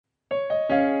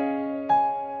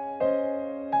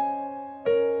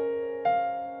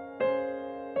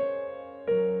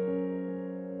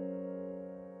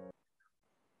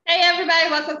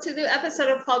to a new episode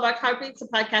of Hallmark Heartbeats, a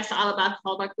podcast all about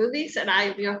Hallmark movies, and I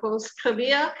am your host,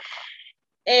 Camille.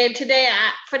 And today,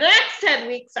 for the next 10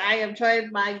 weeks, I am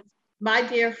joined by my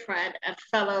dear friend and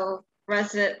fellow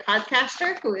resident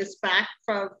podcaster who is back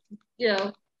from,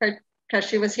 because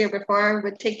she was here before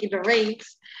with taking the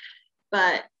reins.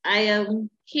 But I am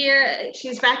here.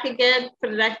 She's back again for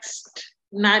the next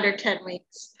 9 or 10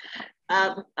 weeks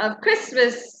of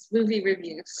Christmas movie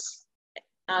reviews.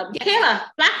 Kayla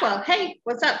Blackwell. Hey,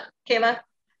 what's up, Kayla?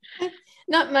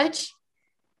 Not much.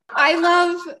 I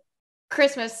love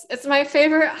Christmas. It's my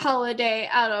favorite holiday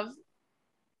out of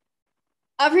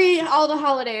all the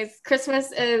holidays.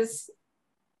 Christmas is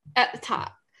at the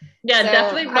top. Yeah, so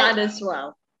definitely mine as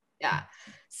well. Yeah.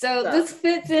 So this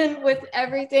fits in with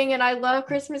everything, and I love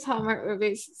Christmas Hallmark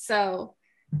movies. So,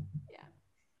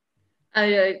 yeah.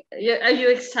 Are you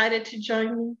excited to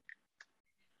join me?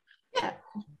 Yeah.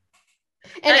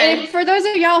 And for those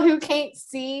of y'all who can't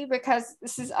see, because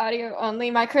this is audio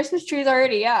only, my Christmas tree is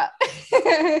already up.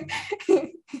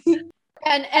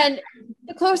 and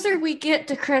the closer we get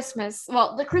to Christmas,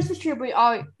 well, the Christmas tree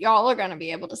y'all are going to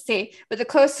be able to see, but the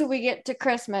closer we get to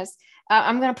Christmas,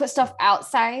 I'm going to put stuff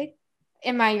outside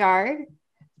in my yard.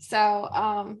 So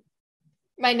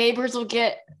my neighbors will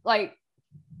get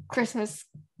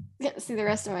get to see the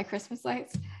rest of my Christmas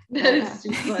lights. That is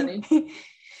too funny.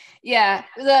 Yeah,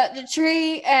 the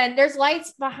tree, and there's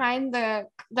lights behind the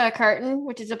curtain,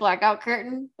 which is a blackout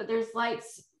curtain, but there's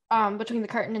lights between the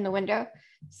curtain and the window.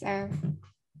 So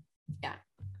yeah,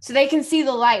 so they can see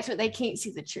the lights, but they can't see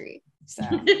the tree. So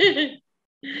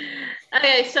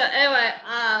okay, so anyway,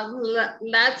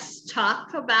 let's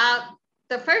talk about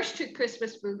the first 2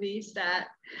 Christmas movies that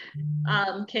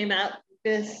came out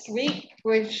this week,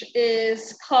 which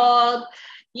is called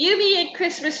You, Me, and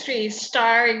Christmas Trees,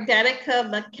 starring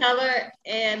Danica McKellar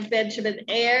and Benjamin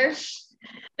Ayers.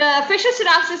 The official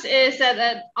synopsis is that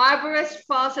an arborist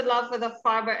falls in love with a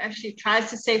farmer as she tries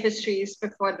to save his trees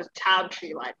before the town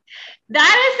tree line.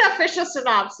 That is the official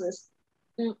synopsis.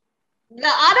 The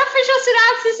unofficial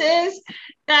synopsis is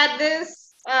that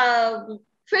this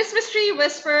Christmas tree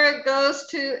whisperer goes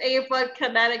to Avon,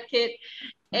 Connecticut,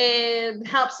 and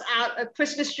helps out a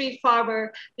Christmas tree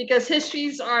farmer because his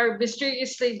trees are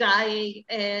mysteriously dying,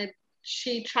 and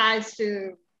she tries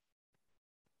to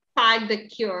find the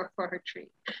cure for the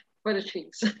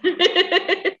trees.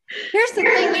 Here's the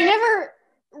thing, they never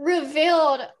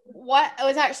revealed what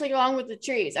was actually wrong with the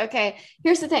trees. Okay,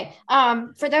 here's the thing.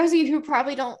 For those of you who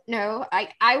probably don't know,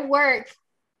 I work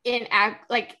in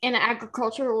an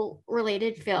agricultural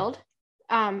related field.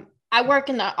 I work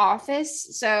in the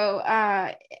office, so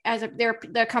as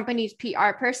the company's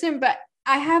PR person, but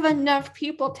I have enough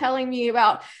people telling me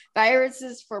about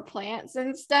viruses for plants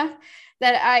and stuff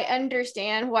that I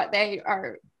understand what they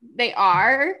are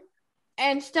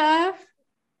and stuff.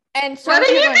 And so, you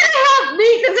can help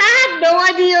me because I had no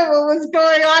idea what was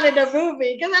going on in the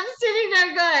movie because I'm sitting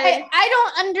there going,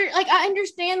 I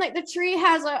understand the tree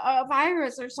has a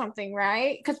virus or something,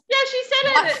 right? Because she said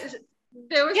it.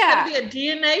 There was going to be a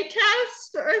DNA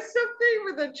test or something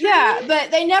with a tree. Yeah, but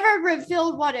they never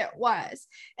revealed what it was.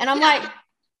 And I'm like,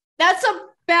 that's a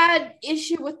bad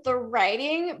issue with the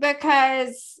writing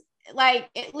because,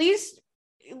 at least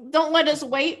don't let us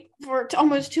wait for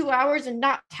almost 2 hours and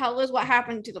not tell us what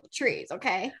happened to the trees,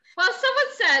 okay? Well,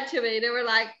 someone said to me, they were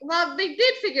like, well, they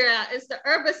did figure out it's the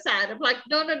herbicide. I'm like,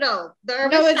 no. The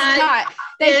herbicide no, it's not.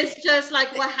 It's just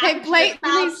what happened. They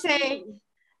blatantly say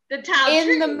the town in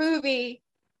tree. The movie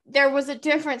there was a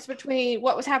difference between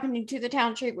what was happening to the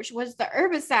town tree, which was the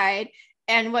herbicide,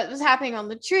 and what was happening on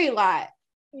the tree lot.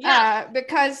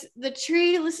 Because the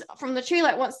trees from the tree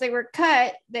lot, once they were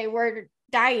cut, they were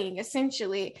dying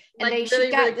essentially, and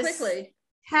she got this quickly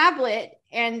tablet,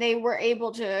 and they were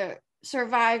able to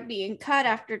survive being cut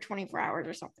after 24 hours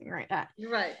or something like that.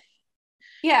 Right.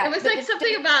 Yeah. It was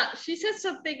she said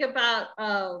something about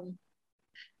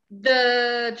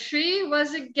the tree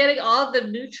wasn't getting all the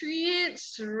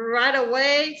nutrients right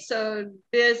away, so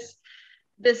this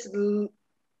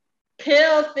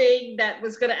pill thing that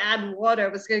was going to add water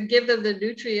was going to give them the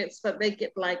nutrients but make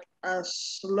it like a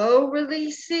slow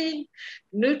releasing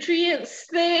nutrients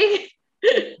thing.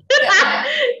 That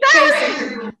was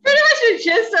pretty much the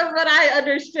gist of what I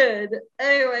understood.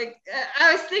 Anyway,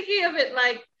 I was thinking of it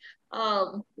like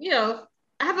I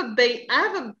have a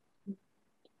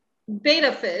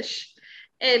betta fish,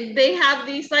 and they have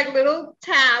these little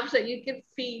tabs that you can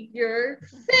feed your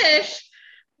fish.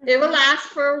 It will last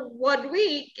for 1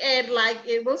 week, and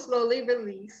it will slowly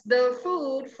release the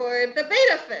food for the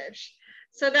betta fish.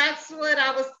 So that's what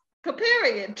I was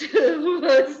comparing it to.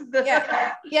 That's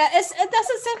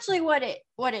essentially what it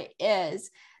is.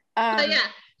 But yeah.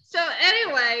 So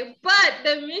anyway, but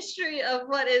the mystery of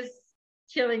what is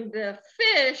killing the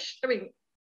fish. I mean,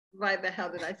 why the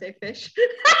hell did I say fish?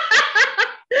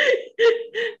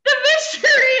 The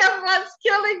mystery of what's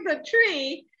killing the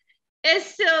tree is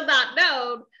still not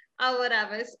known or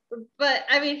whatever. But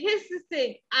I mean, here's the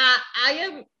thing.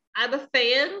 I'm a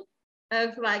fan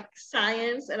of like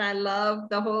science, and I love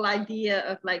the whole idea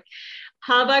of like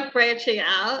Hallmark branching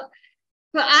out.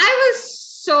 But I was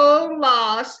so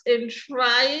lost in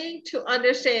trying to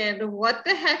understand what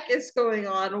the heck is going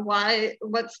on. Why?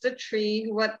 What's the tree?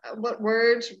 What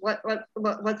words?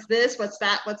 What's this? What's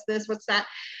that? What's this? What's that?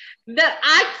 That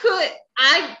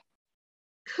I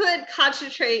could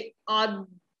concentrate on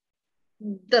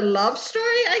the love story,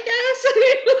 I guess.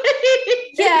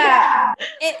 Yeah,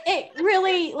 it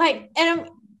really like, and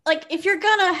like, if you're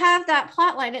gonna have that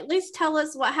plot line, at least tell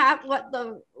us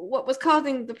what was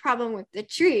causing the problem with the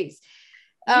trees.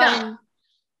 Yeah.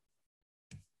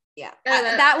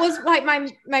 That was like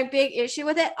my big issue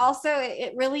with it. Also,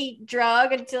 it really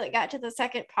drug until it got to the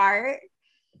second part.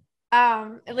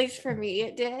 At least for me,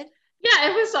 it did.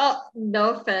 Yeah, it was all,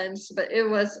 no offense, but it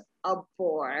was a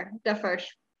bore. The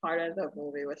first part of the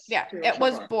movie was it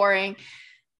was boring.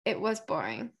 It was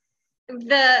boring.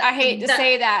 I hate to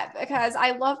say that because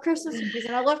I love Christmas movies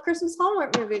and I love Christmas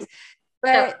Hallmark movies,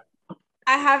 but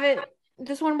I haven't.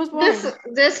 This one was boring.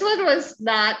 This one was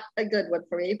not a good one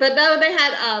for me. But no, they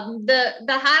had the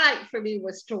highlight for me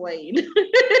was Dwayne,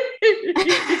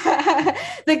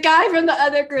 the guy from the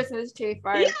other Christmas tree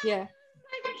part. Yeah.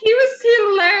 He was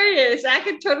hilarious. I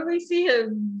could totally see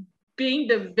him being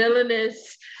the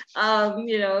villainous,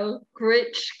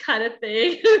 Grinch kind of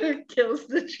thing who kills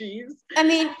the trees. I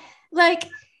mean, like,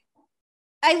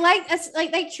 I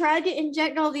like they tried to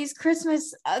inject all these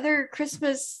other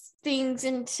Christmas things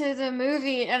into the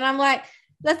movie, and I'm like,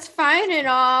 that's fine and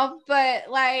all, but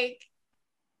like,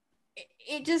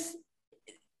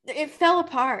 it fell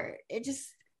apart. It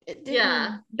didn't.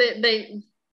 Yeah,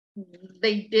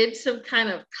 they did some kind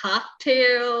of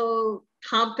cocktail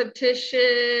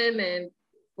competition, and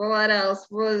what else?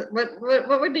 What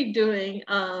were they doing?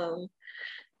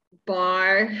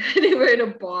 Bar. They were in a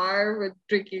bar with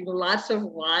drinking lots of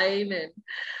wine and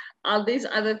all these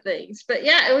other things. But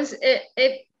yeah,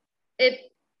 it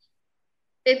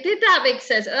did not make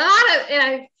sense. A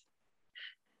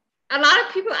lot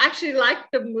of people actually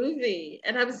liked the movie,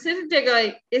 and I'm sitting there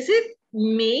going, is it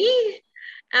me?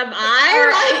 Am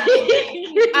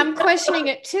I? I'm questioning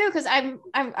it too, because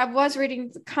I was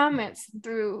reading the comments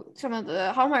through some of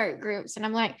the Hallmark groups, and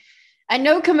I'm like, I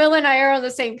know Camilla and I are on the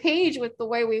same page with the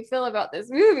way we feel about this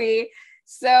movie.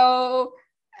 So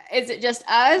is it just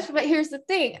us? But here's the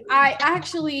thing. I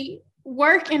actually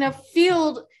work in a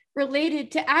field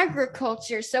related to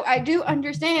agriculture. So I do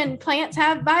understand plants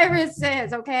have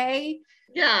viruses, okay?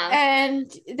 Yeah.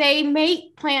 And they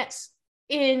make plants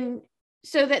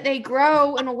so that they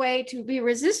grow in a way to be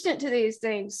resistant to these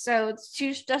things. So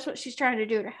that's what she's trying to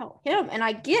do to help him. And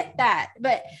I get that,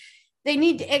 but they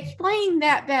need to explain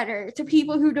that better to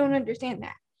people who don't understand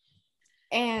that.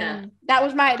 And that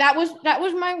was my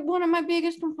one of my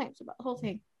biggest complaints about the whole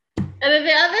thing. And then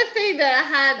the other thing that I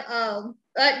had,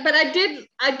 but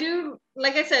I do,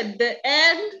 like I said, the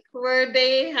end where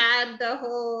they had the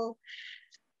whole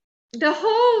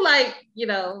like,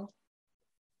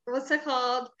 what's it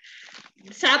called?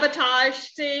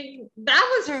 Sabotage thing. That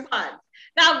was fun.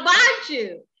 Now, mind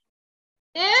you,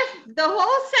 if the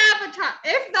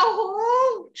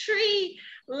whole tree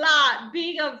lot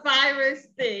being a virus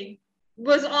thing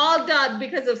was all done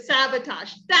because of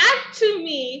sabotage, that to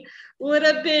me would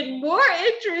have been more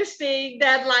interesting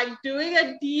than like doing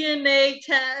a DNA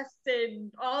test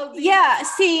and all these. Yeah,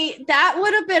 see, that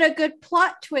would have been a good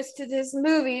plot twist to this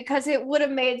movie, because it would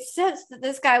have made sense that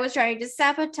this guy was trying to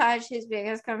sabotage his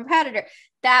biggest competitor.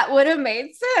 That would have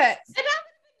made sense. And that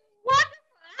would have been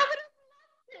wonderful. I would have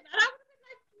loved it. And I would have been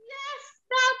like, yes,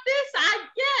 now this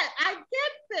I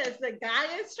get this. The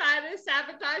guy is trying to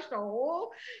sabotage the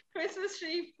whole Christmas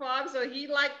tree farm, so he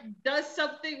like does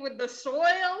something with the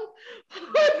soil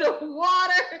or the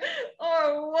water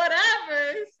or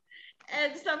whatever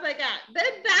and stuff like that.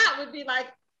 Then that would be like,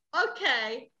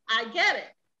 okay, I get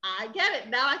it.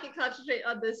 Now I can concentrate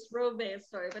on this romance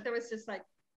story. But there was just like,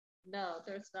 no,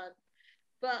 there's none.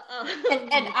 But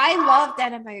and I love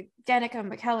Danica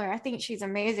McKellar. I think she's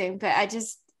amazing, but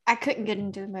I couldn't get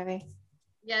into the movie.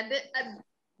 Yeah,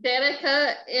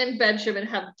 Danica and Benjamin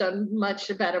have done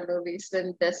much better movies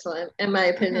than this one, in my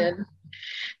opinion. Mm-hmm.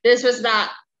 This was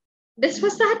not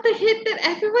the hit that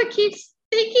everyone keeps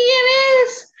thinking it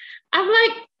is. I'm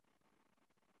like,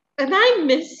 am I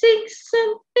missing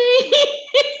something?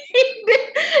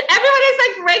 Everyone is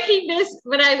like ranking this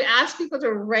when I ask people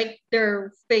to rank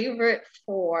their favorite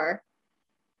four,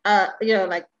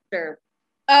 like their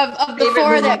of the four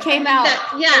movie that came out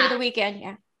over the weekend.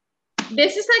 Yeah.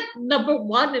 This is like number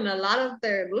one in a lot of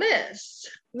their lists.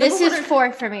 This is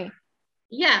 4 for me.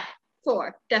 Yeah,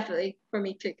 4, definitely for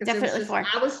me too. Definitely 4.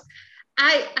 I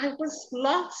was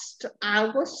lost. I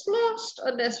was lost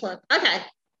on this one. Okay.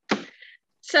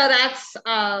 So that's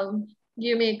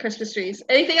Yumi and Christmas trees.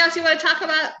 Anything else you want to talk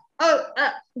about?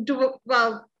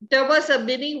 There was a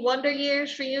mini Wonder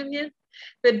Years reunion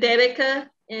with Danica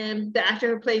and the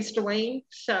actor who plays Dwayne.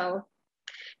 So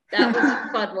that was a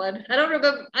fun one. I don't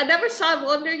remember. I never saw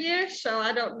Wonder Years, so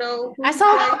I don't know.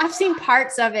 I've seen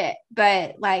parts of it,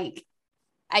 but like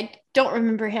I don't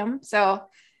remember him. So,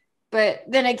 but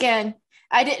then again,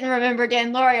 I didn't remember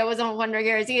Dan Lauria was on Wonder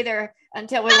Years either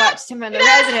until we watched him in The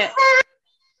Resident.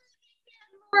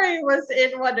 Dan was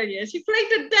in Wonder Years. He played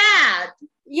the dad.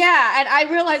 Yeah, and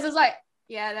I realized I was like,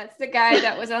 yeah, that's the guy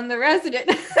that was on The Resident.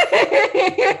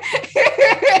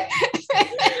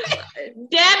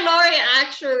 Dan Lauria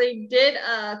actually did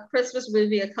a Christmas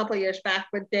movie a couple years back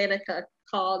with Danica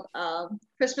called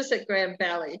Christmas at Grand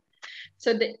Valley.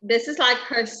 So this is like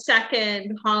her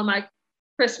second Hallmark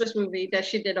Christmas movie that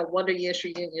she did a Wonder Years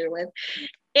reunion with.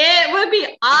 It would be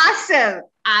awesome.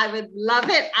 I would love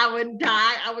it. I would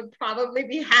die. I would probably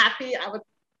be happy. I would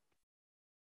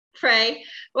pray,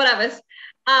 whatever.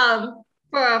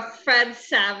 For a Fred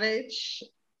Savage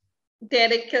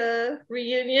Danica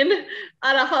reunion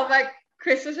on a Hallmark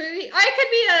Christmas movie, or it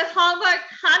could be a Hallmark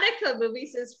Hanukkah movie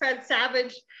since Fred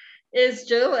Savage is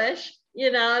Jewish.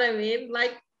 You know what I mean?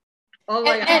 Like, oh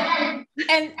my god!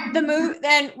 And the movie.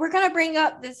 Then we're gonna bring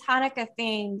up this Hanukkah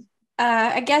thing.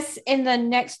 I guess in the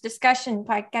next discussion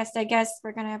podcast, I guess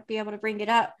we're gonna be able to bring it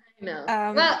up. No.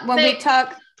 We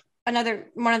talk another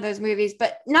one of those movies,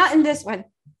 but not in this one.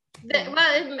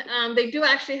 They do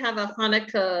actually have a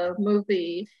Hanukkah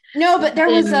movie. No, but there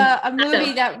was a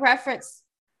movie that referenced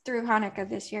through Hanukkah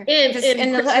this year. In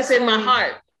Christmas in My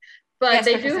Heart. But yes,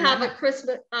 they do have a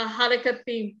Hanukkah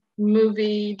themed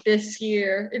movie this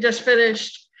year. It just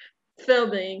finished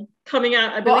filming, coming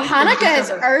out. I believe Hanukkah is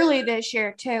early this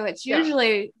year too. It's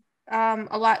usually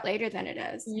a lot later than it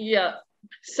is. Yeah.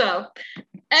 So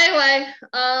anyway,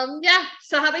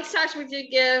 So how many stars would you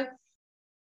give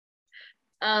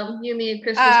Yumi and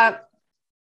Christmas?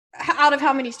 Out of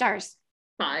how many stars?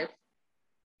 5.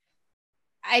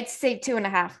 I'd say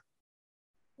 2.5.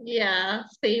 Yeah,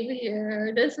 same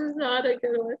here. This is not a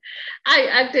good one.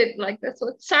 I did like this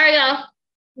one. Sorry, y'all.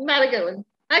 Not a good one.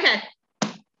 Okay.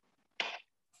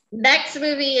 Next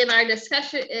movie in our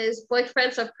discussion is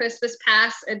Boyfriends of Christmas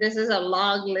Past, and this is a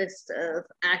long list of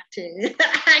actors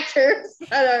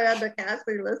that are on the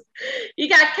casting list. You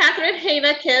got Catherine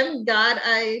Hannah Kim. God,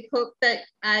 I hope that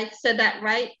I said that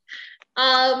right.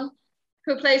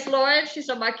 Who plays Lauren? She's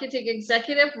a marketing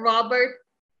executive. Robert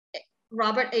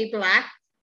A. Black.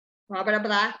 How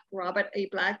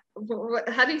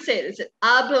do you say it? Is it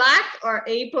a black or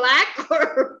a black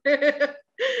or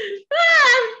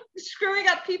screwing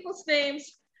up people's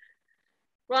names?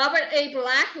 Robert A.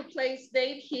 Black, who plays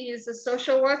Nate, he is a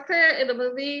social worker in the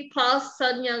movie. Paul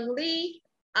Sun-Young Lee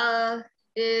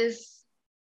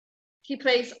he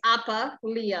plays Appa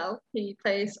Leo. He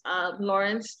plays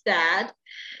Lauren's dad.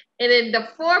 And then the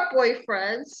 4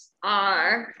 boyfriends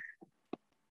are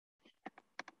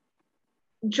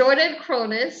Jordan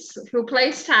Cronus, who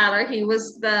plays Tyler. He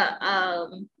was the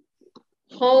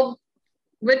whole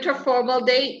winter formal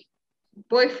date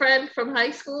boyfriend from high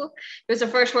school. He was the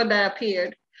first one that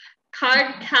appeared.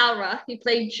 Card Calra, he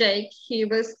played Jake. He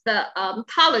was the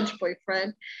college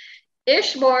boyfriend.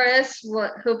 Ish Morris,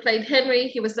 who played Henry,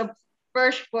 he was the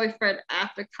first boyfriend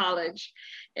after college.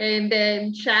 And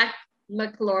then Jack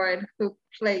McLaurin, who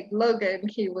played Logan,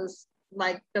 he was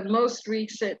like the most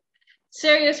recent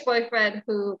serious boyfriend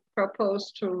who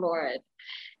proposed to Lauren.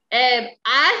 And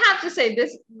I have to say,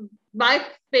 this my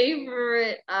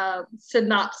favorite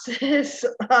synopsis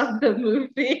of the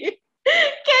movie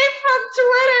came from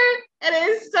Twitter, and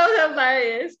it's so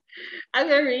hilarious. I'm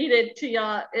gonna read it to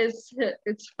y'all. It's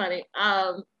funny.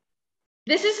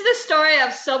 This is the story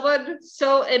of someone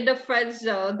so in the friend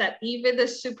zone that even the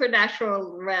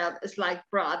supernatural realm is like,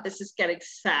 bro, this is getting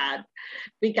sad.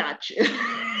 We got you.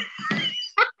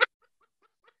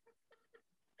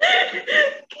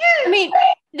 I mean,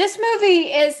 this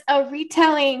movie is a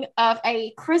retelling of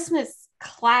a Christmas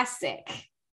classic,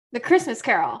 The Christmas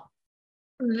Carol.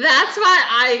 That's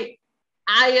why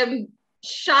I am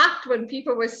shocked when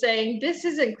people were saying this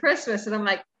isn't Christmas, and I'm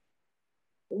like,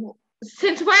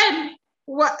 since when?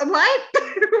 What?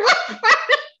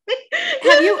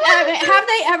 Have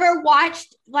they ever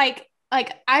watched like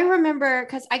I remember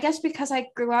because I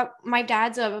grew up, my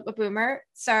dad's a boomer,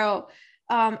 so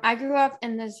I grew up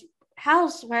in this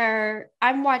house where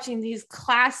I'm watching these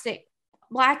classic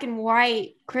black and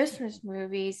white Christmas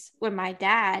movies with my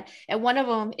dad, and one of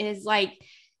them is like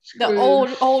the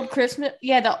old Christmas,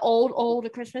 the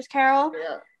old Christmas Carol.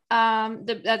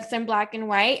 That's in black and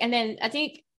white, and then I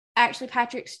think actually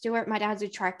Patrick Stewart, my dad's a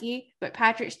Trekkie, but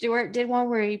Patrick Stewart did one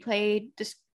where he played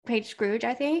Scrooge,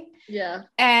 I think. Yeah.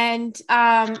 And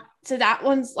so that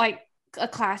one's like a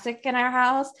classic in our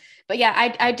house. But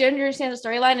yeah, I do understand the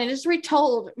storyline, and it's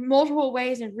retold multiple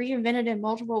ways and reinvented in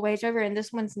multiple ways over, and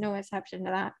this one's no exception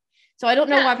to that. So I don't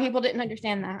know why people didn't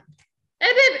understand that.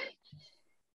 And then,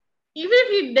 even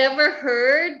if you never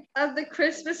heard of the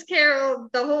Christmas Carol,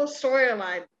 the whole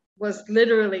storyline was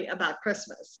literally about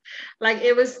Christmas. Like,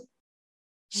 it was.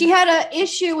 She had an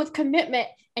issue with commitment,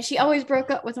 and she always broke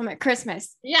up with him at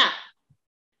Christmas. Yeah.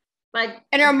 Like,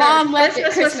 and her mom left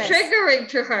at Christmas. Was triggering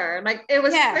to her. Like, it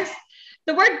was.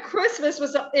 The word Christmas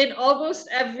was in almost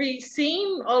every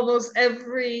scene, almost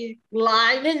every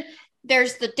line. And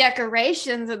there's the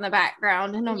decorations in the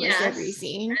background in almost every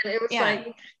scene. And it was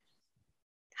like,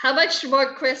 how much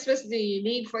more Christmas do you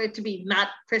need for it to be not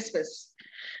Christmas?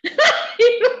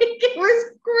 It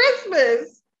was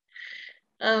Christmas.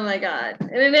 Oh my God. And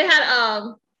then they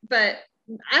had but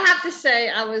I have to say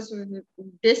I was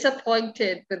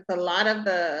disappointed with a lot of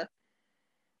the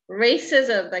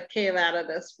racism that came out of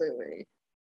this movie.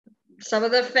 Some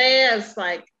of the fans,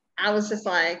 like, I was just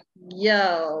like,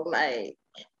 yo, like,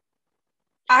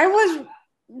 I was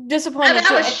disappointed.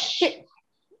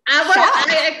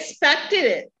 I expected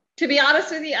it. To be honest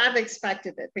with you, I've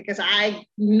expected it because I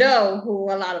know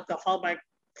who a lot of the Hallmark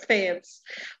fans,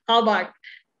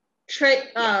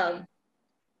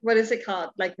 what is it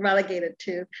called? Like, relegated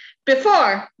to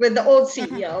before with the old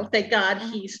CEO. Thank God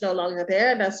he's no longer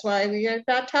there. And that's why we are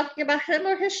not talking about him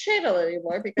or his channel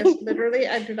anymore, because literally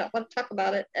I do not want to talk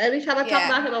about it. Anytime I talk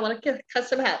about him, I want to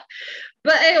cuss him out.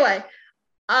 But anyway,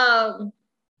 so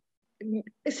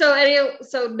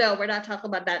no, we're not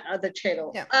talking about that other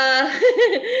channel. Yeah.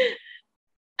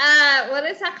 What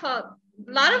is that called?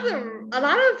 A lot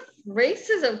of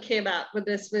racism came out with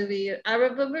this movie. I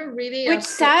remember reading, which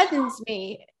saddens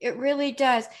me. It really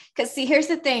does. Because see, here's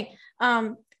the thing.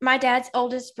 My dad's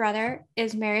oldest brother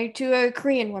is married to a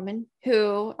Korean woman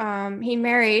who he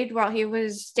married while he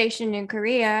was stationed in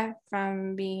Korea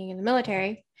from being in the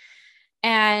military.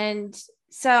 And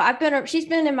so she's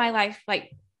been in my life,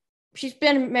 like, she's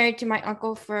been married to my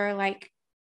uncle for like,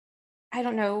 I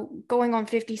don't know, going on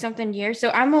 50 something years. So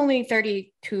I'm only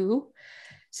 32.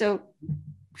 So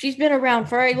she's been around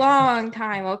for a long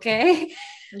time. Okay.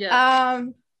 Yeah.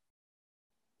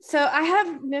 So I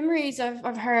have memories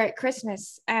of her at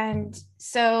Christmas. And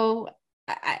so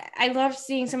I love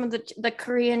seeing some of the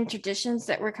Korean traditions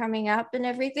that were coming up and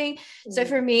everything. Mm. So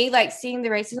for me, like, seeing the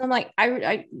racism, like,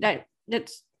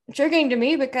 that's triggering to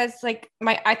me because, like,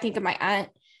 I think of my aunt.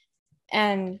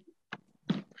 And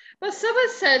well, someone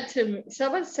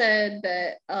said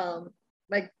that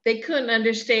like, they couldn't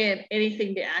understand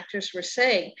anything the actors were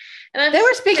saying, and they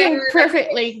were speaking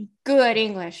perfectly good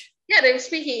English. Yeah, they were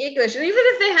speaking English, and even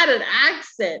if they had an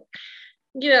accent,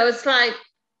 it's like,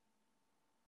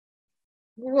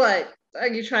 what are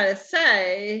you trying to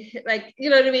say? Like, you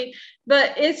know what I mean?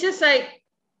 But it's just like,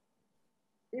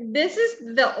 this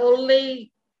is the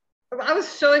only. I was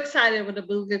so excited when the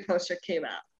movie poster came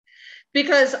out,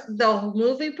 because the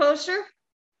movie poster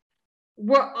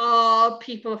were all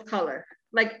people of color.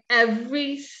 Like,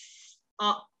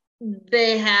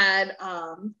 they had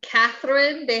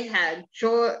Catherine, they had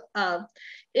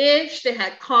Ish, they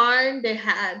had Karn, they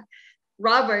had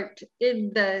Robert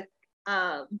in the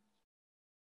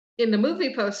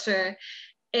movie poster,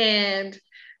 and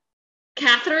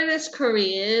Catherine is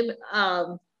Korean.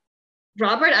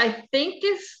 Robert, I think,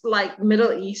 is like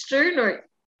Middle Eastern or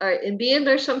Indian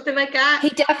or something like that. He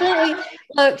definitely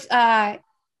looks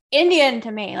Indian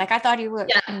to me. Like, I thought he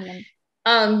looked Indian.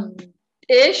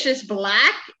 Ish is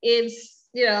black.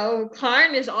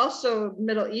 Karn is also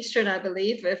Middle Eastern, I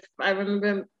believe, if I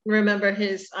remember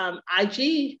his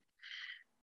IG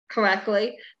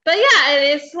correctly. But yeah, and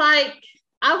it's like,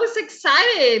 I was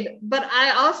excited, but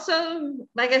I also,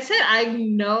 like I said, I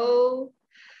know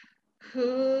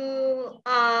who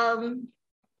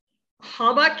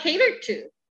Hallmark catered to.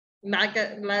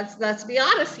 Let's be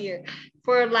honest here.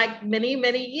 For like many,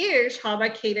 many years,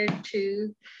 Hallmark catered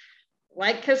to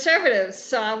white conservatives.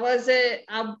 So I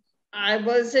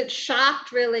wasn't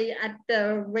shocked really at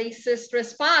the racist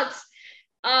response.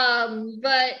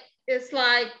 But it's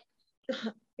like,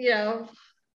 you know,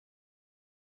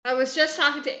 I was just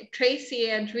talking to Tracy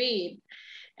and Reed,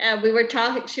 and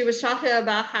she was talking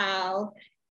about how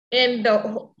in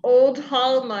the old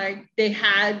Hallmark, they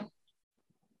had,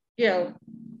 you know,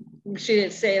 she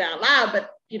didn't say it out loud, but,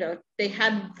 you know, they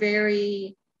had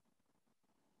very,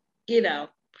 you know,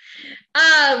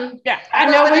 yeah, I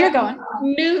know where you're going.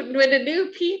 When the new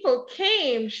people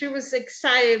came, she was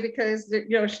excited because, you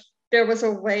know, there was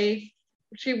a way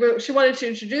she wanted to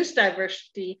introduce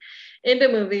diversity in the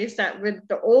movies that with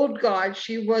the old guard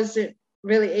she wasn't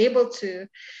really able to,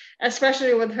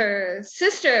 especially with her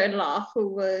sister-in-law who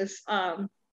was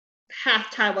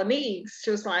half Taiwanese.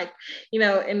 She was like, you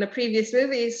know, in the previous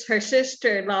movies, her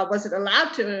sister-in-law wasn't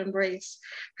allowed to embrace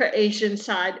her Asian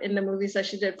side in the movies that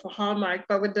she did for Hallmark.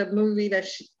 But with the movie that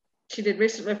she did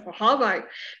recently for Hallmark,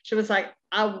 she was like,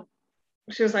 I'm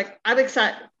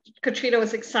excited. Katrina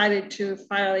was excited to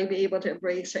finally be able to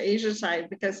embrace her Asian side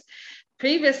because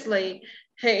previously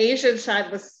her Asian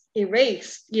side was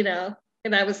erased, you know.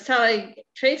 And I was telling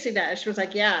Tracy that, and she was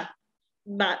like, yeah,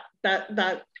 not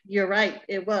that you're right,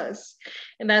 it was.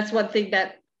 And that's one thing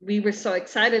that we were so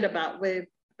excited about with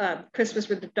Christmas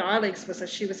with the Darlings, was that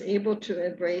she was able to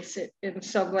embrace it in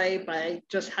some way by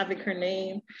just having her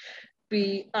name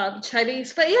be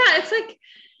Chinese. But yeah, it's like,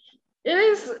 it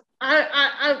is,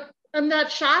 I'm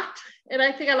not shocked. And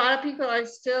I think a lot of people are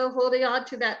still holding on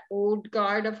to that old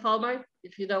guard of Hallmark,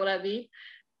 if you know what I mean.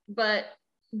 But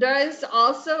there is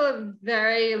also a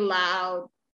very loud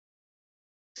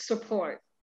support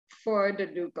for the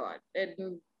new guard,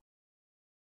 and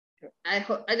I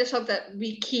just hope that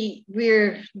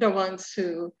we're the ones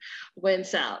who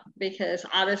wins out, because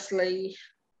honestly,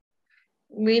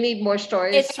 we need more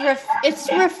stories. It's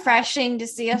refreshing to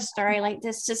see a story like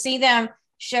this, to see them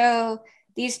show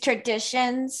these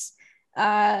traditions,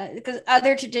 because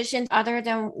other traditions other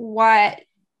than what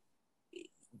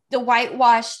the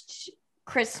whitewashed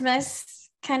Christmas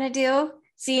kind of deal,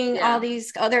 seeing all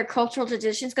these other cultural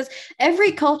traditions, because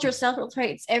every culture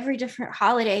celebrates every different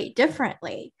holiday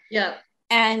differently. Yeah.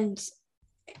 And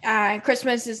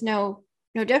Christmas is no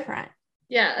different.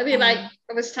 Yeah, I mean, like,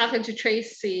 I was talking to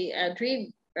Tracy and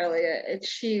Reed earlier, and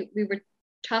we were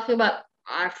talking about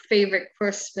our favorite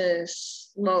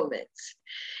Christmas moments.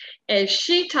 And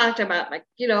she talked about, like,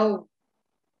 you know,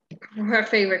 her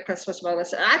favorite Christmas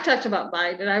moments. And I talked about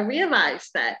mine, and I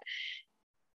realized that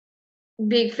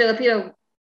being Filipino,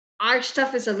 our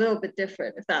stuff is a little bit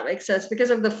different, if that makes sense, because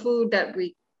of the food that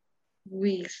we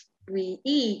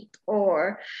eat,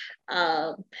 or you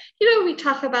know, we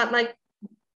talk about like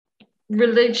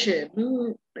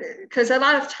religion, because a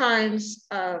lot of times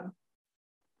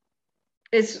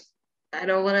it's, I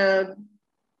don't want to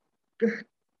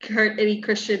hurt any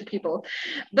Christian people,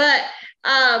 but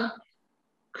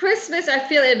Christmas, I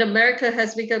feel, in America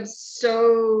has become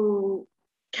so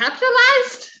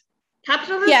capitalized.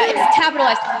 Capitalism? Yeah, it's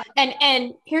capitalized.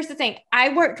 And here's the thing. I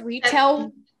worked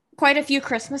retail quite a few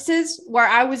Christmases where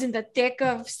I was in the thick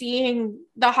of seeing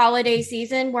the holiday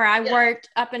season, where I worked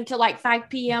up until like 5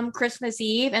 p.m. Christmas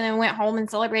Eve and then went home and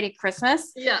celebrated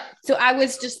Christmas. Yeah. So I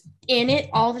was just in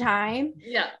it all the time.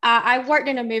 Yeah. I worked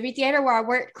in a movie theater where I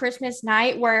worked Christmas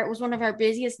night, where it was one of our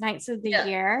busiest nights of the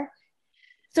year.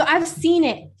 So I've seen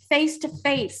it face to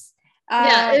face.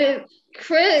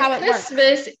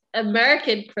 Christmas,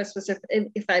 American Christmas,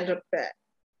 if I look back,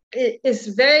 it is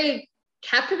very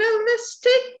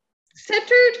capitalistic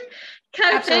centered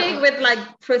kind of thing, with like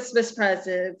Christmas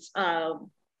presents,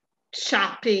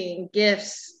 shopping,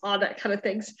 gifts, all that kind of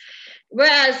things.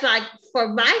 Whereas like for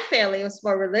my family, it was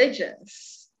more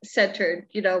religious centered,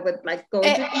 you know, with like going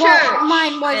to church. Well,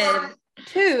 mine was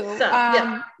too.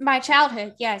 My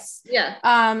childhood, yes. Yeah.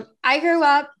 I grew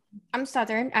up, I'm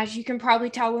Southern, as you can probably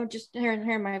tell, just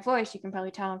hearing my voice, you can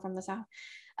probably tell I'm from the South.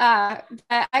 But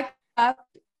I grew up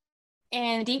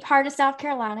in the deep heart of South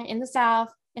Carolina, in the South,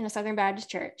 in a Southern Baptist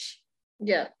church.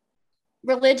 Yeah.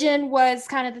 Religion was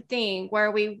kind of the thing where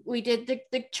we did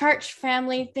the church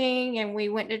family thing, and we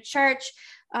went to church.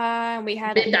 We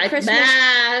had midnight Christmas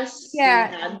mass.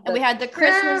 Yeah, and we had the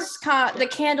Christmas the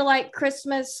candlelight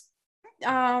Christmas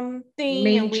thing.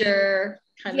 Manger.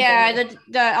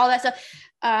 The all that stuff.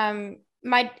 I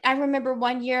remember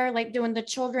one year like doing the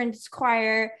children's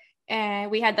choir, and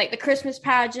we had like the Christmas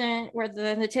pageant where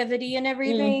the nativity and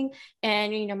everything.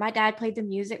 And, you know, my dad played the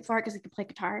music for it because he could play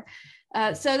guitar.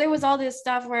 So there was all this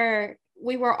stuff where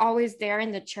we were always there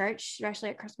in the church, especially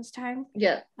at Christmas time.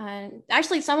 Yeah. And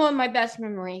actually some of my best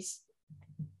memories.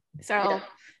 So,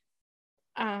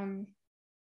 and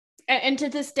to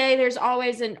this day, there's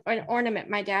always an ornament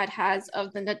my dad has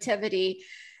of the nativity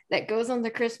that goes on the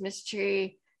Christmas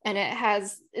tree. and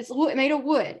it's made of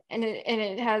wood, and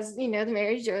it has, you know, the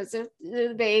Mary Joseph,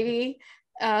 the baby,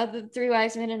 the three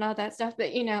wise men and all that stuff.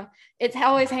 But you know, it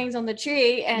always hangs on the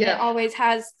tree, and it always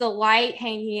has the light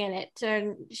hanging in it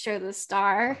to show the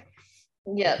star.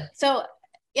 Yeah. So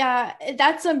yeah,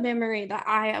 that's a memory that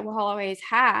I will always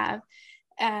have.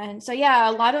 And so yeah,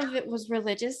 a lot of it was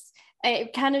religious.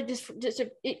 It kind of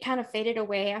it kind of faded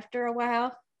away after a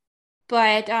while,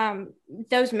 but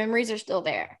those memories are still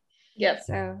there. Yep.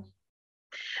 So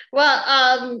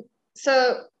well,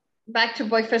 so back to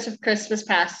Boyfriends of Christmas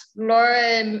Past.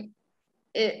 Lauren,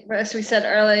 as we said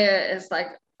earlier, is like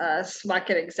a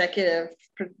market executive,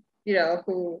 you know,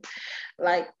 who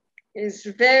like is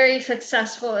very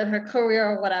successful in her career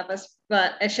or whatever,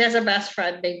 and she has a best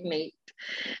friend named Nate.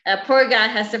 And poor guy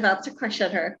has developed a crush on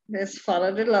her, has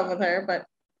fallen in love with her, but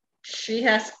she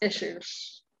has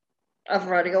issues of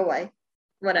running away,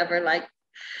 whatever. Like,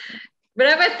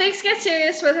 whenever things get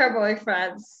serious with her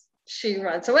boyfriends, she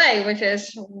runs away, which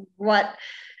is why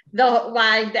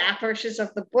the apparitions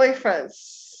of the boyfriends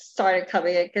started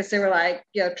coming in, because they were like,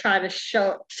 you know, trying to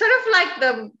show, sort of like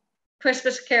the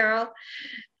Christmas Carol,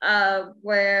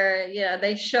 where, you know,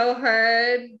 they show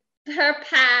her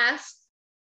past.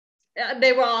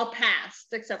 They were all past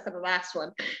except for the last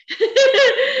one.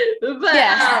 But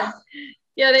yes.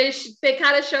 Yeah, they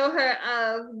kind of show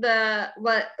her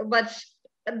what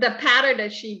the pattern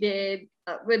that she did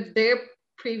with their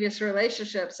previous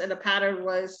relationships, and the pattern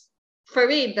was, for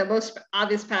me, the most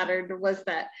obvious pattern was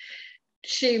that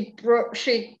she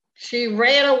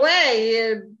ran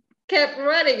away and kept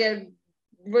running, and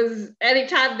was,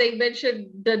 anytime they mentioned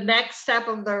the next step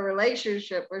of the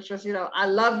relationship, which was, you know, I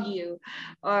love you,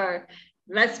 or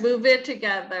let's move in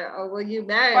together, or will you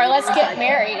marry me? Or let's get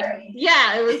married.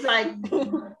 Yeah, it was like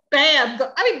bam.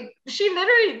 I mean, she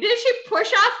literally, did she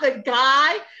push off the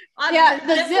guy on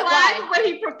the zip line when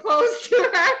he proposed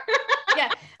to her?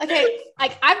 Yeah. Okay.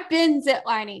 Like, I've been zip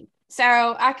lining,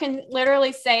 so I can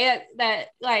literally say it, that,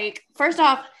 like, first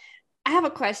off, I have a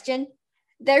question.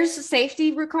 There's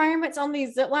safety requirements on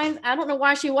these zip lines. I don't know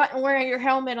why she wasn't wearing your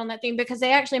helmet on that thing, because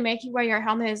they actually make you wear your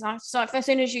helmet as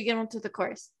soon as you get onto the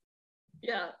course.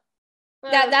 Yeah.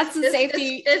 Well, that's a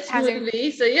safety hazard.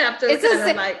 Movie, so you have to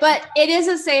but it is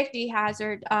a safety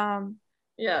hazard.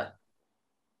 Yeah.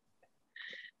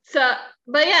 So,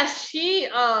 but yeah, she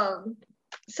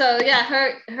so yeah,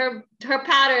 her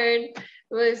pattern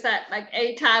was that, like,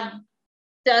 anytime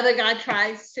the other guy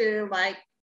tries to like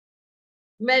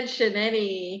mention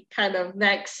any kind of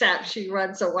next step, she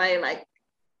runs away like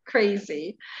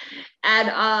crazy. And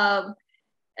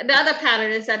another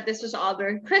pattern is that this was all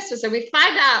during Christmas, and we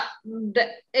find out that,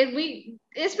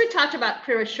 it's been talked about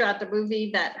pretty much throughout the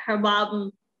movie, that her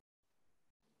mom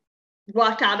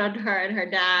walked out on her and her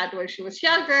dad when she was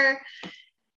younger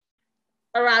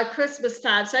around Christmas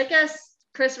time. So I guess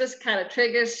Christmas kind of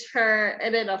triggers her,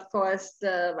 and then of course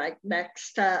the like next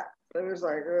step, it was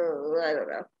like, oh, I don't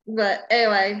know. But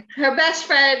anyway, her best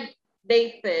friend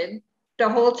Nathan the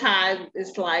whole time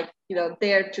is like, you know,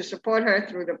 there to support her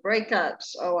through the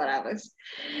breakups or whatever.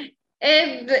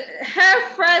 And her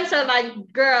friends are like,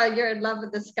 girl, you're in love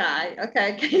with this guy.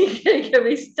 Okay, can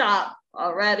we stop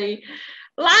already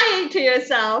lying to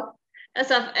yourself and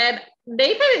stuff? And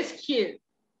Nathan is cute.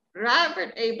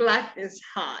 Robert A. Black is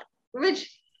hot, which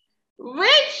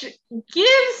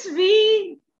gives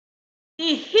me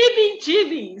the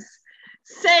heebie-jeebies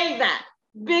saying that,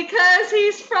 because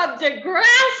he's from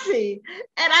Degrassi,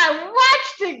 and I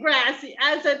watched Degrassi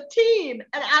as a teen,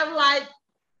 and I'm like,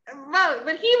 well,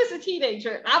 when he was a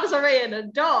teenager, I was already an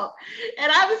adult,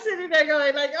 and I was sitting there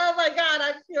going like, oh my God,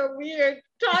 I feel weird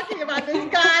talking about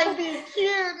this guy being cute,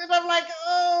 and I'm like,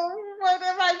 oh, what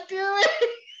am I doing?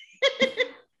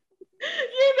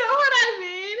 You know what I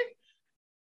mean?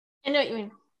 I know what you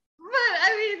mean. But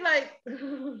I mean, like,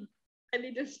 I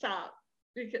need to stop,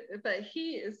 because but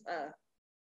he is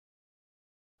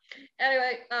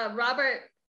anyway,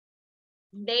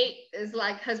 Nate is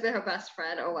like, has been her best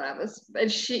friend or whatever,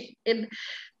 and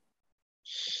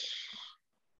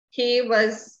he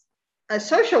was a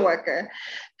social worker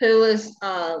who was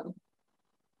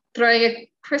throwing a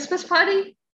Christmas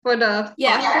party for the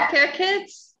foster care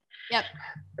kids. Yep.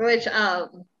 Which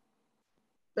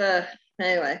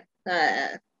anyway,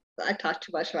 I talked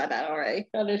too much about that already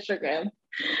on Instagram.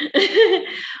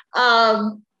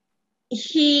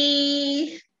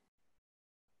 He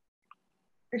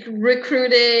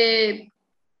recruited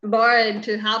Lauren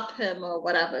to help him or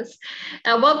whatever.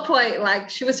 At one point, like,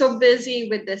 she was so busy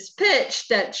with this pitch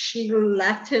that she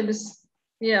left him,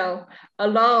 you know,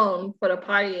 alone for the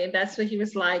party. And that's when he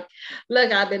was like,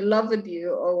 look, I'm in love with you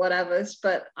or whatever.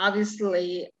 But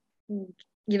obviously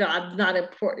I'm not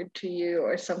important to you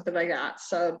or something like that.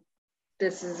 So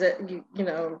this is it.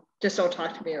 Just don't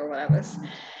talk to me or whatever.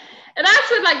 And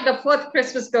that's when like the fourth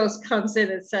Christmas ghost comes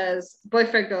in and says,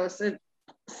 boyfriend ghost, and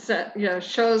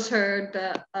shows her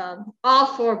that all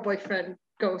four boyfriend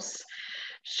ghosts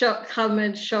come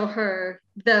and show her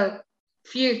the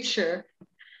future.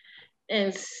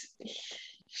 And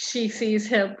she sees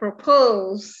him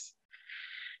propose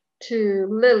to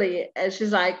Lily, and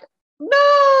she's like, no,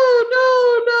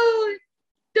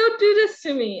 don't do this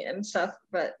to me and stuff.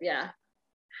 But yeah.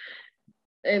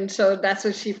 And so that's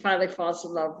when she finally falls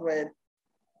in love with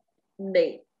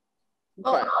Nate.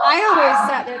 Well, I always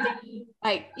sat there thinking,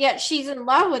 like, yeah, she's in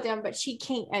love with him, but she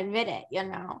can't admit it,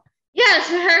 Yes,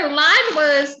 her line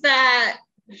was that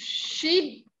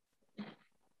she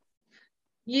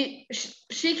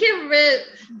can read,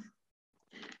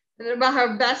 but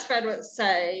her best friend would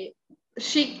say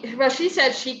she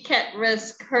said she can't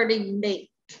risk hurting Nate,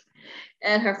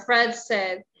 and her friend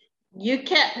said you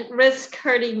can't risk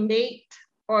hurting Nate,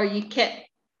 or you can't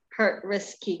hurt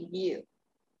risking you.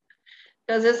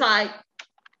 Because it's like,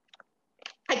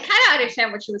 I kind of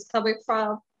understand where she was coming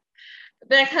from,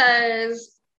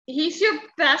 because he's your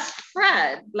best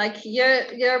friend. Like,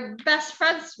 you're best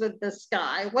friends with this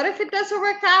guy. What if it doesn't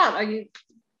work out? Are you,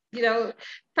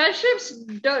 friendships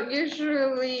don't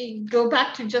usually go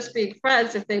back to just being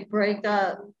friends if they break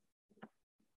up.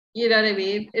 You know what I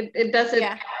mean? It doesn't,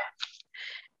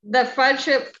 the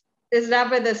friendship is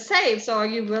never the same. So are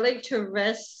you willing to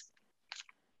risk,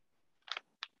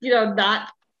 not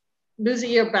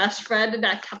losing your best friend in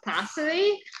that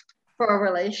capacity for a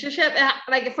relationship?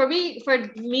 Like for me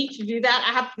to do that,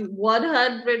 I have to be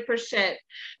 100%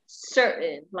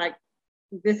 certain, like,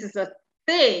 this is a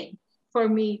thing for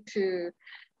me to,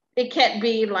 it can't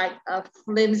be like a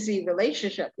flimsy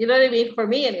relationship. You know what I mean? For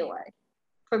me anyway.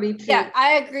 For me to. Yeah,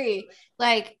 I agree.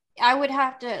 Like, I would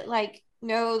have to like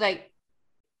know, like,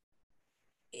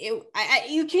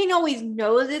 you can't always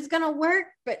know that it's gonna work,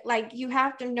 but like you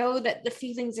have to know that the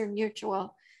feelings are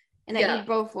mutual and that you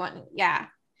both want it. Yeah.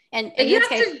 And you have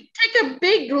to take a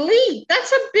big leap.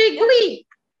 That's a big leap.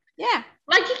 Yeah.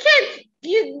 Like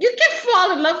you can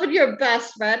fall in love with your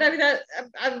best friend. I mean,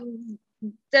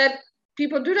 that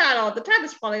people do that all the time,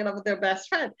 is falling in love with their best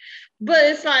friend. But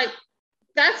it's like,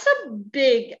 that's a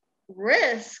big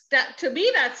risk. That, to me,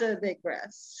 that's a big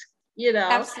risk.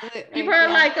 Absolutely. People are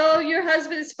like, oh, your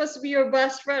husband is supposed to be your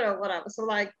best friend or whatever. So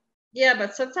like, yeah,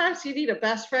 but sometimes you need a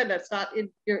best friend that's not that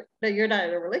you're not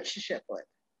in a relationship with.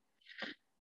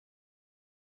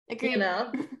 Agreed.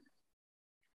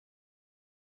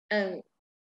 And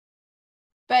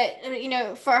but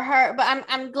for her, but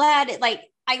I'm glad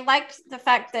I liked the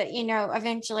fact that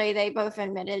eventually they both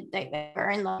admitted that they were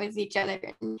in love with each other,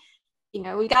 and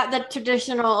we got the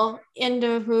traditional end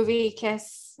of movie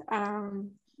kiss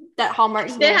that Hallmark.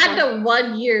 They had the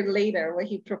 1 year later when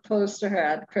he proposed to her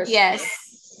at Christmas.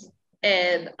 Yes.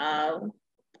 And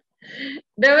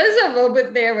there was a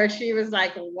moment there where she was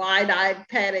like wide-eyed,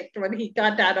 panicked when he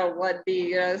got down on one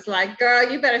knee. It's like,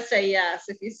 girl, you better say yes.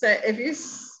 If you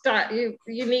start, you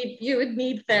would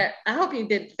need therapy. I hope you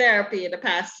did therapy in the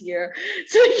past year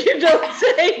so you don't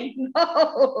say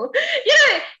no.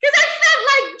 Because I felt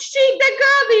like the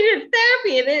girl needed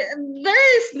therapy, and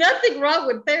there is nothing wrong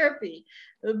with therapy.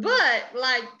 But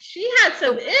like, she had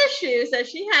some issues that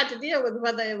she had to deal with,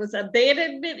 whether it was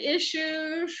abandonment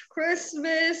issues,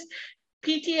 Christmas,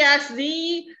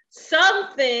 PTSD,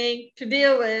 something to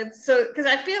deal with. So, because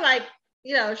I feel like,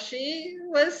 she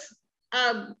was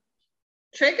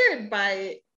triggered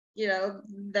by,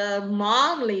 the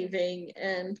mom leaving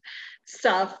and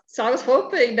stuff. So I was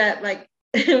hoping that, like,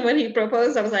 when he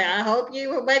proposed, I was like, I hope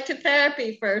you went to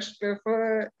therapy first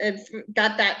before and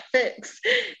got that fixed.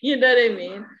 You know what I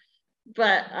mean?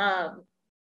 But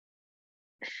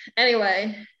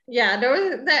anyway, yeah, there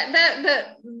was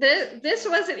this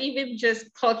wasn't even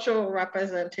just cultural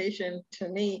representation to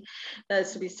me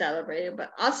that's to be celebrated,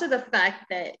 but also the fact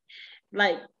that,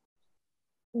 like,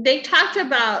 they talked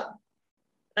about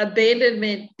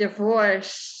abandonment,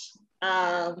 divorce,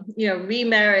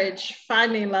 remarriage,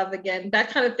 finding love again, that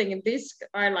kind of thing. And these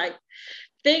are like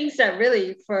things that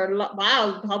really, for a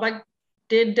while, Hallmark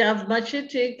didn't delve much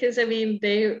into, because I mean,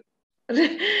 that was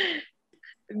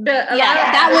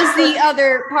the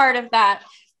other part of that.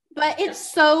 But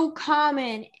it's so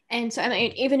common. And so, I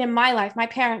mean, even in my life, my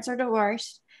parents are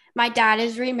divorced. My dad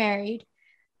is remarried.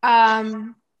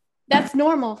 That's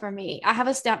normal for me. I have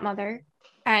a stepmother,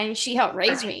 and she helped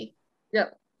raise me.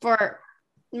 Yep.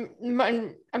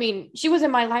 I mean, she was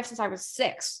in my life since I was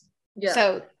 6. Yeah.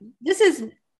 So this is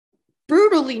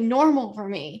brutally normal for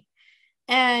me.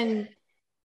 And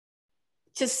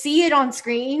to see it on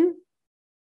screen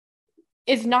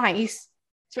is nice,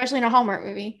 especially in a Hallmark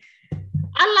movie.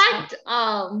 I liked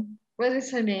what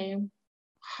is her name?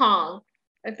 Hong.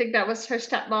 I think that was her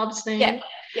stepmom's name.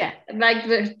 Yeah. Like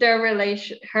her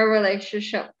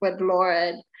relationship with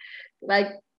Lauren. Like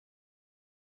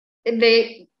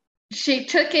she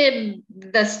took in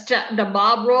the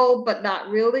mom role, but not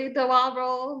really the mom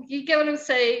role. You get what I'm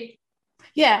saying?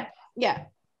 Yeah.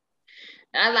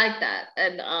 I like that,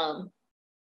 and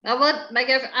I want, like,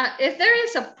 if there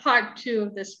is a part 2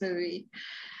 of this movie,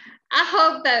 I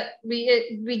hope that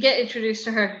we get introduced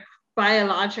to her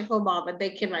biological mom and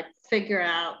they can like figure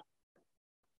out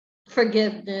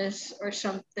forgiveness or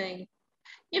something.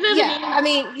 You know what I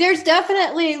mean, there's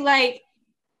definitely like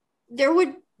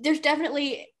there's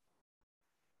definitely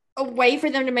a way for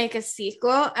them to make a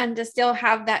sequel and to still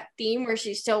have that theme where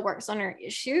she still works on her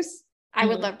issues. I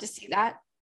would love to see that.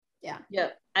 Yeah,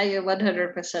 I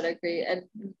 100% agree. And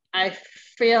I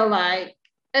feel like,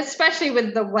 especially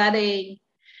with the wedding,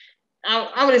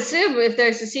 I would assume if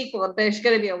there's a sequel, there's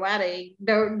going to be a wedding.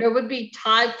 There would be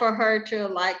time for her to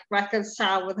like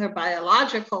reconcile with her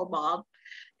biological mom.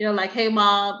 You know, like, hey,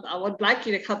 mom, I would like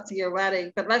you to come to your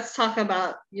wedding, but let's talk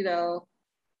about, you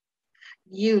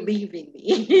leaving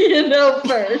me,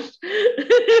 first.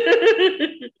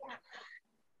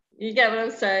 You get what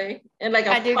I'm saying? In like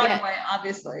a fun way,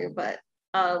 obviously, but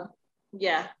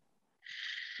yeah.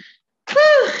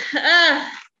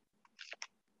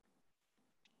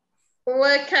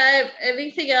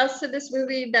 Anything else in this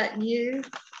movie that you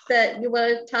want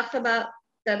to talk about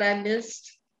that I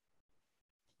missed?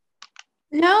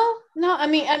 No. I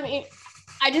mean, I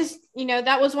just,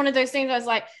 that was one of those things I was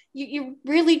like, you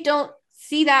really don't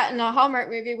see that in a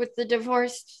Hallmark movie with the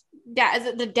divorced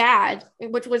dad,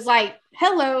 which was like,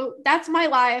 hello, that's my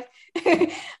life.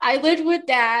 I lived with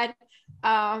dad.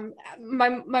 I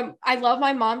love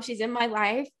my mom. She's in my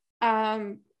life.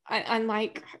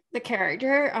 Unlike the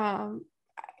character,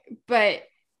 but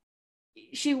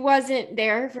she wasn't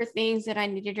there for things that I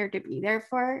needed her to be there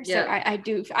for. Yeah. So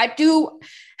I do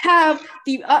have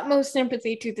the utmost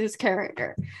sympathy to this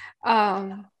character,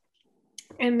 in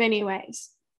many ways.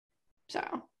 So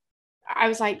I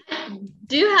was like,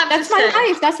 that's my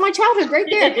life. That's my childhood right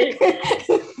there. I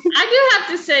do have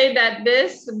to say that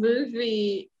this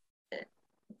movie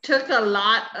took a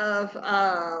lot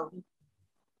of,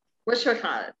 what's your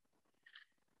call it?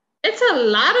 It's a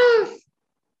lot of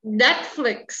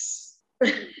Netflix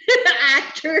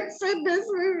actors in this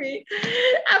movie.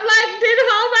 I'm like, did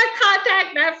Hallmark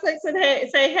contact Netflix and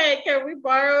say, hey, can we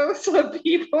borrow some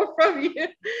people from you?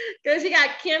 Because you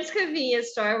got Kim's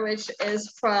Convenience Store, which is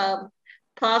from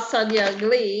Paul Sun-Young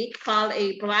Lee. Paul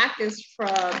A. Black is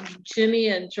from Ginny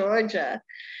and Georgia.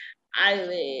 I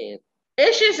mean,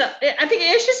 I think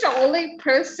it's just the only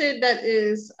person that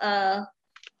is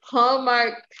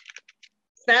Hallmark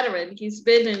veteran. He's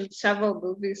been in several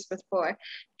movies before.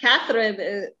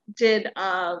 Catherine did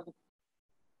FBI,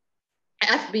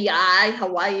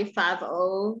 Hawaii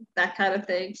Five-0, that kind of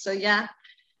thing. So yeah,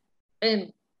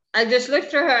 and I just looked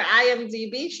through her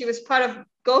IMDb. She was part of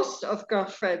Ghost of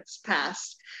Girlfriends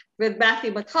Past with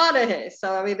Matthew McConaughey.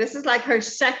 So I mean, this is like her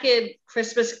second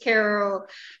Christmas Carol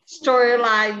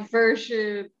storyline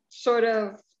version sort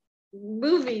of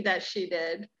movie that she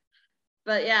did.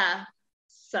 But yeah,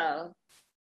 so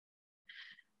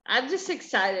I'm just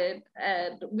excited,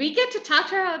 and we get to talk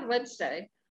to her on Wednesday.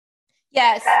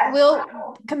 Yes,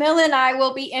 Camilla and I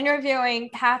will be interviewing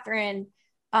Catherine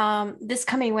this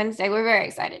coming Wednesday. We're very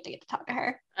excited to get to talk to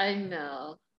her. I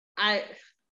know.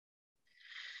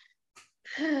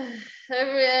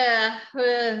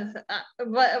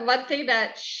 One thing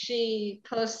that she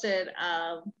posted,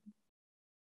 I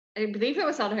believe it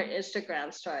was on her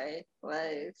Instagram story,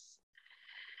 was,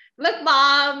 look,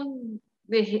 Mom,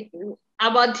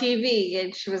 I'm on TV.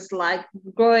 And she was like,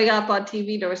 growing up on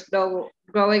TV, there was no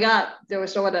one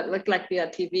that looked like me on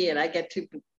TV, and I get to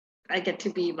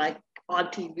be like on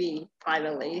TV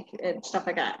finally and stuff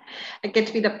like that. I get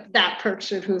to be that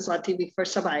person who's on TV for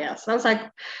somebody else. And I was like,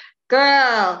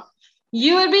 girl,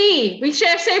 you and me, we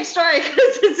share the same story,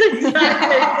 because it's exactly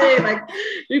the same. Like,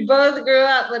 we both grew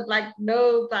up with like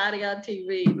nobody on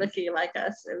TV looking like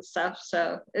us and stuff.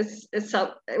 So we're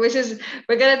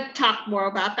gonna talk more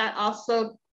about that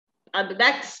also on the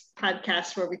next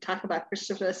podcast, where we talk about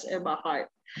Christmas in My Heart.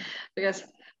 Because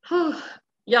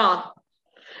y'all,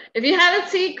 if you haven't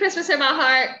seen Christmas in My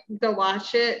Heart, go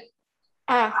watch it.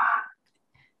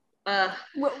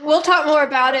 We'll talk more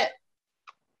about it.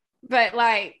 But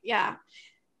like, yeah.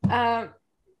 For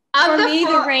me,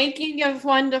 the ranking of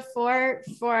 1 to 4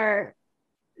 for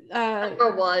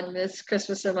number 1 is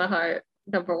Christmas in My Heart.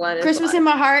 number one is Christmas in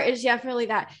My Heart is definitely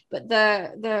that, but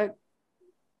the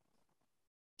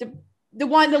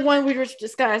one we just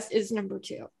discussed is number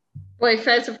 2.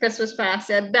 Boyfriends of Christmas Past.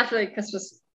 Yeah, definitely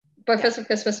Boyfriends of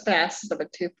Christmas Past is number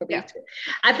 2 for me too.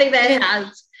 I think that it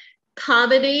has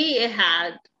comedy.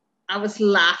 I was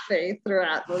laughing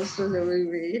throughout most of the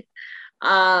movie.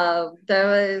 There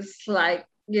was like,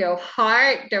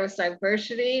 heart, there was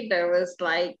diversity, there was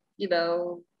like,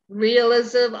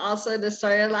 realism also in the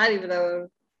storyline, even though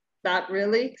not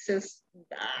really, since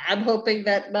I'm hoping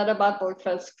that none of my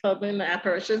boyfriends come in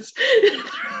apparitions.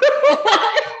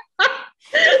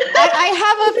 I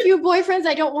have a few boyfriends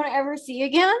I don't want to ever see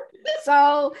again.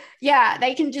 So yeah,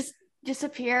 they can just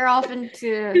disappear off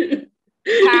into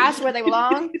past where they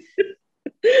belong.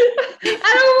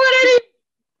 I don't want any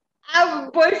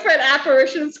boyfriend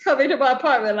apparitions coming to my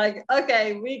apartment. Like,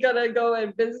 okay, we gonna go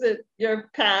and visit your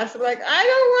past. I'm like, I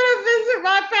don't want to visit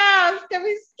my past. Can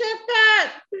we skip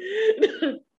that?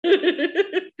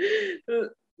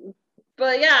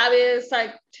 But yeah, I mean, it's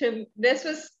like this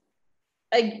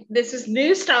is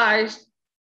new stars,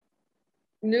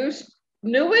 newish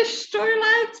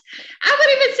storylines. I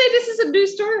wouldn't even say this is a new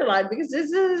storyline because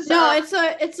this is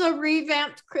it's a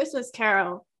revamped Christmas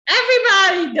Carol.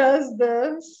 Everybody does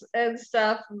this and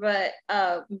stuff, but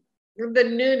the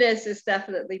newness is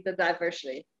definitely the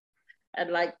diversity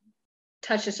and like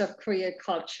touches of Korean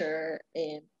culture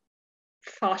and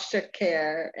foster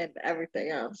care and everything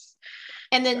else.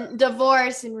 And then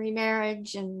divorce and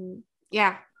remarriage and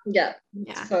yeah.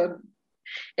 So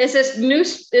it's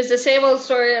the same old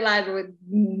storyline with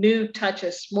new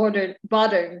touches, modern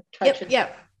touches.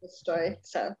 Yep. The story.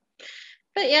 So,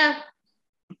 but yeah,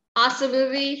 awesome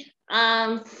movie.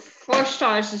 4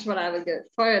 stars is what I would give.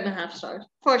 4.5 stars.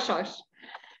 4 stars.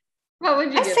 What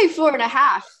would you give? I'd say 4.5. I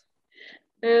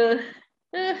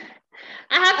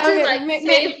have to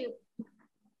say.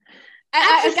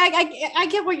 I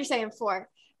get what you're saying 4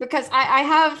 because I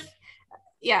have.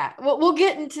 Yeah, we'll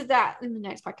get into that in the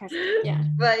next podcast. Yeah,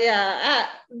 but yeah,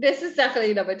 this is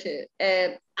definitely number 2,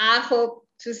 and I hope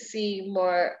to see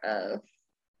more of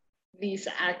these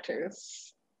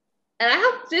actors. And I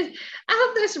hope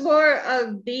there's more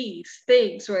of these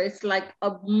things where it's like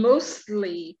a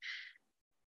mostly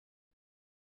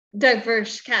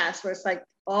diverse cast, where it's like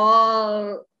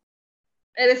all,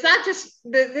 and it's not just,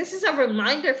 this is a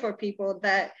reminder for people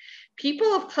that people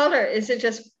of color isn't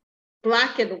just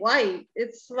Black and white.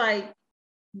 It's like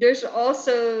there's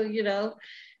also,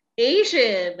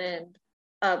 Asian and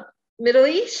Middle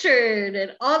Eastern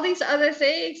and all these other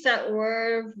things that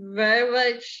were very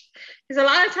much, because a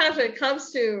lot of times when it comes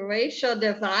to racial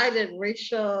divide and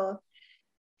racial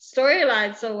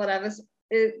storylines or whatever,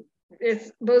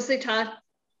 it's mostly taught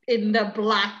in the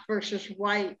Black versus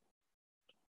white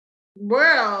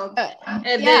world.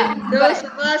 And then those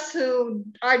of us who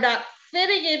are not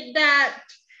fitting in that,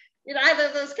 either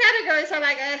of those categories are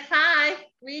like, hi,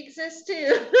 we exist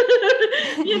too.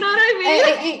 You know what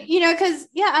I mean? Because,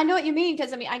 I know what you mean.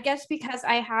 Because, I guess because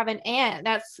I have an aunt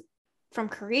that's from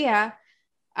Korea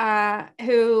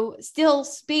who still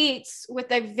speaks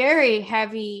with a very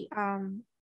heavy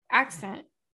accent.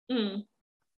 Mm.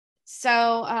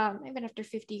 So, even after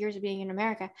 50 years of being in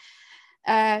America.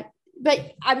 But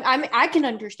I can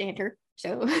understand her.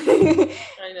 So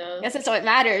I know. Guess that's all it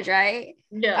matters, right?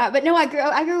 Yeah. But no, I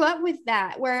grew up with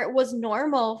that, where it was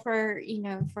normal for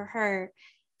for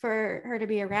her to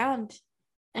be around,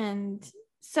 and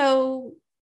so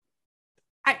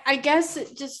I guess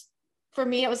it just, for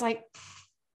me, it was like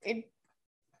I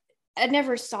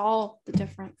never saw the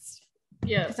difference.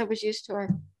 Yeah, because I was used to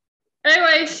her.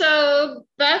 Anyway, so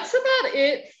that's about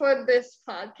it for this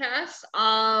podcast.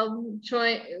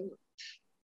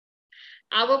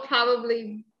 I will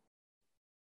probably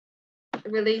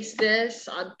release this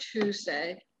on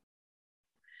Tuesday.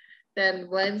 Then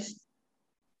Wednesday,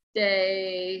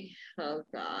 oh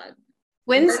God.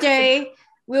 Wednesday,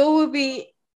 we will be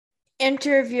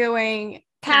interviewing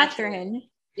Catherine.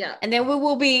 Yeah. And then we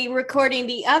will be recording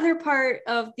the other part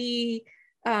of the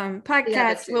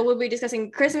podcast where we'll be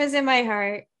discussing Christmas in My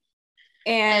Heart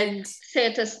and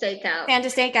Santa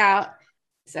Stakeout.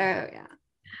 So, yeah.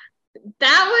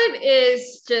 That one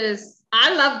is just,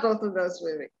 I love both of those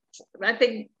movies.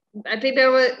 I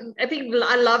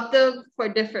love them for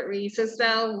different reasons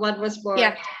now. One was more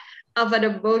of an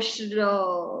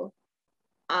emotional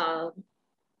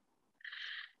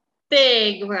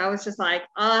thing where I was just like,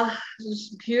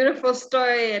 this beautiful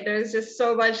story, and there's just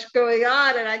so much going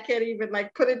on, and I can't even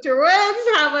like put into words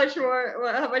how much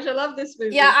I love this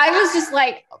movie. Yeah, I was just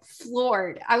like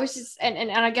floored. I was just,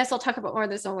 and I guess I'll talk about more of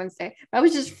this on Wednesday. I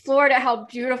was just floored at how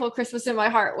beautiful Christmas in My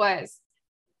Heart was.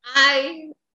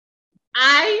 I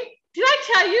did I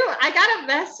tell you I got a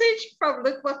message from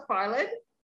Luke McFarlane?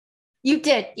 You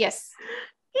did, yes.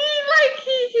 He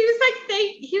was like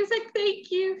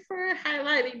thank you for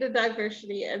highlighting the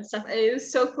diversity and stuff. And it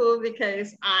was so cool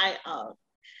because I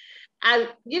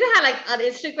you know how like on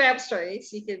Instagram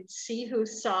stories you can see who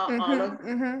saw all of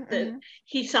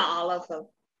he saw all of them.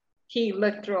 He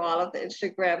looked through all of the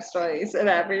Instagram stories and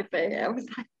everything. I was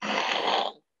like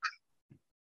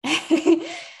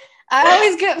I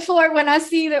always get floored when I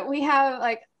see that we have,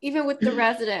 like, even with The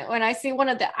Resident, when I see one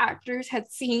of the actors had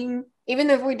seen, even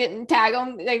if we didn't tag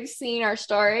them, they've seen our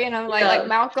story. And I'm like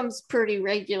Malcolm's pretty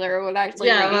regular with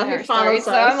actually reading our story.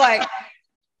 So I'm like,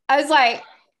 I was like,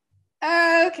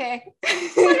 oh, okay.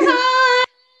 Hi.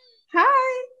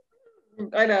 Hi.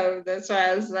 I know, that's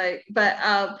why I was like, but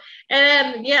and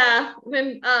then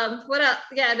when what else?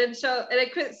 Yeah, and then so and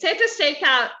it Santa's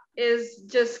Stakeout is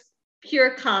just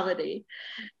pure comedy.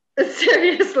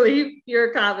 Seriously,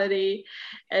 pure comedy.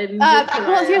 And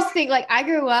well, here's the thing, like I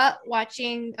grew up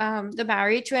watching the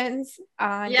Bowery Twins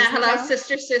on Disney Hello Channel.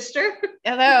 Sister.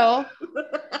 Hello.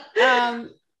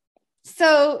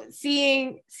 So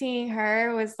seeing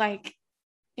her was like,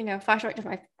 you know, flashback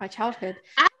to my childhood.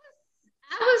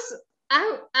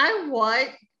 I want,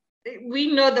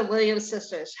 we know the Williams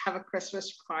sisters have a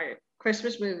Christmas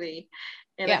movie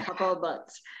in a couple of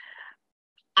months.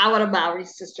 I want a Bowery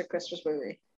sister Christmas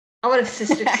movie. I want a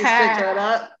sister growing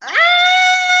up. Can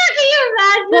you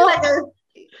imagine? Well,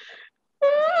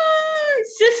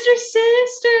 sister.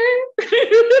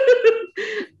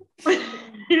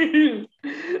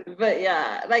 But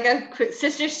yeah, like a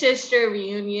sister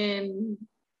reunion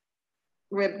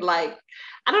with like,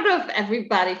 I don't know if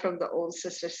everybody from the old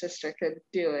sister could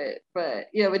do it, but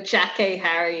you know, with Jackée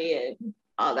Harry and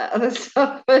all that other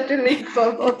stuff.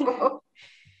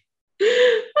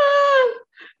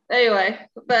 Anyway,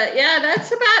 but yeah,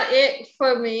 that's about it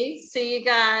for me. See you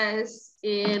guys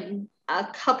in a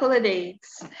couple of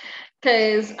days,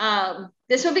 because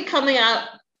this will be coming out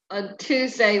on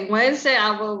Tuesday. Wednesday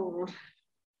I will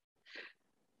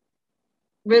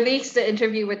release the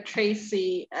interview with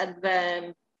Tracy, and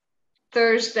then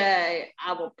Thursday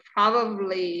I will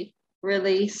probably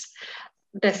release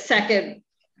the second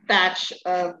batch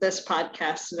of this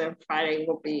podcast, and then Friday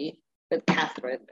will be with Catherine.